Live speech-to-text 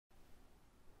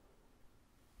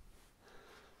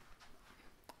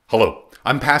Hello,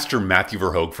 I'm Pastor Matthew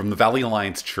Verhoeg from the Valley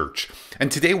Alliance Church,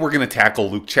 and today we're going to tackle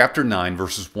Luke chapter 9,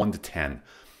 verses 1 to 10.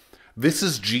 This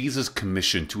is Jesus'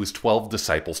 commission to his 12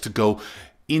 disciples to go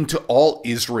into all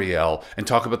Israel and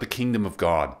talk about the kingdom of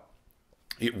God.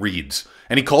 It reads,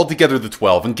 "And he called together the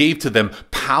 12 and gave to them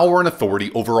power and authority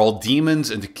over all demons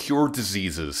and to cure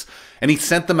diseases. And he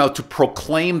sent them out to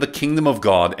proclaim the kingdom of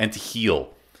God and to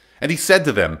heal. And he said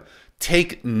to them,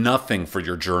 'Take nothing for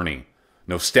your journey.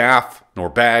 No staff, nor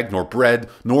bag, nor bread,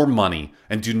 nor money,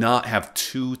 and do not have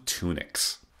 2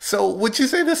 tunics.'" So, would you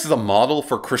say this is a model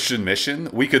for Christian mission?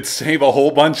 We could save a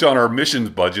whole bunch on our missions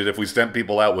budget if we sent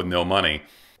people out with no money.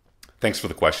 Thanks for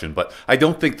the question, but I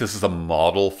don't think this is a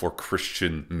model for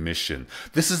Christian mission.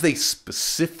 This is a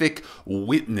specific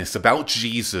witness about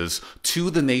Jesus to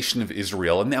the nation of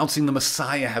Israel, announcing the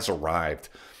Messiah has arrived.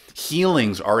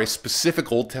 Healings are a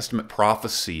specific Old Testament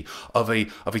prophecy of a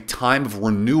time of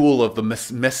renewal of the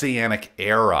Messianic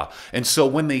era. And so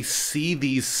when they see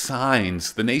these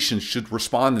signs, the nations should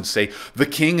respond and say, "The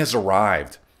king has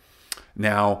arrived."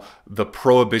 Now, the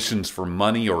prohibitions for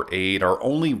money or aid are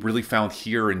only really found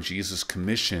here in Jesus'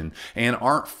 commission and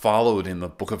aren't followed in the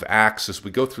book of Acts as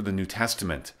we go through the New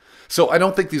Testament. So I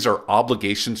don't think these are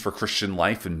obligations for Christian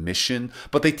life and mission,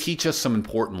 but they teach us some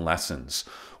important lessons.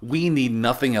 We need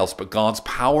nothing else but God's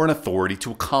power and authority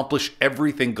to accomplish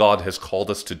everything God has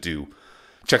called us to do.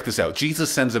 Check this out.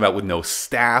 Jesus sends them out with no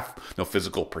staff, no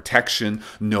physical protection,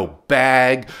 no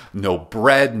bag, no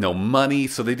bread, no money.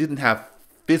 So they didn't have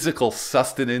physical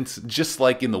sustenance. Just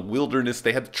like in the wilderness,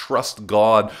 they had to trust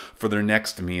God for their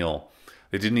next meal.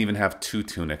 They didn't even have 2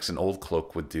 tunics. An old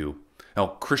cloak would do. Now,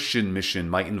 Christian mission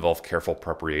might involve careful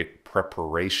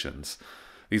preparations.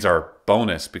 These are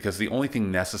bonus because the only thing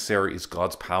necessary is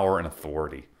God's power and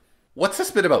authority. What's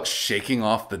this bit about shaking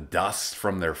off the dust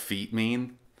from their feet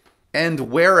mean?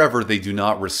 "And wherever they do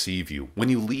not receive you, when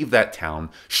you leave that town,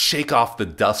 shake off the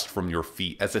dust from your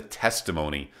feet as a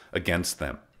testimony against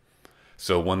them."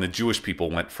 So when the Jewish people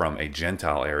went from a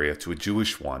Gentile area to a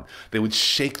Jewish one, they would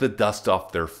shake the dust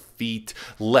off their feet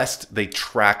lest they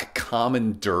track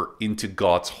common dirt into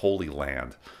God's holy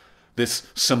land. This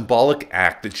symbolic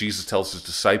act that Jesus tells his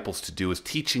disciples to do is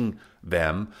teaching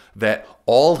them that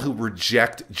all who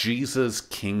reject Jesus'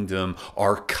 kingdom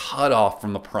are cut off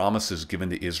from the promises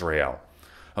given to Israel.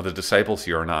 Now, the disciples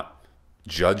here are not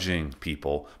judging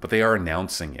people, but they are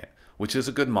announcing it, which is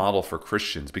a good model for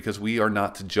Christians because we are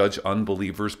not to judge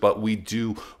unbelievers, but we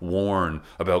do warn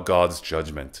about God's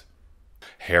judgment.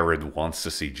 Herod wants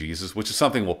to see Jesus, which is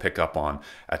something we'll pick up on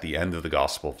at the end of the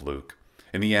Gospel of Luke.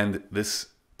 In the end, this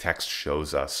text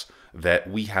shows us that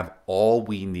we have all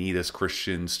we need as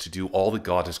Christians to do all that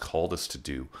God has called us to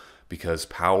do because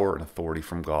power and authority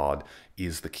from God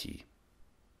is the key.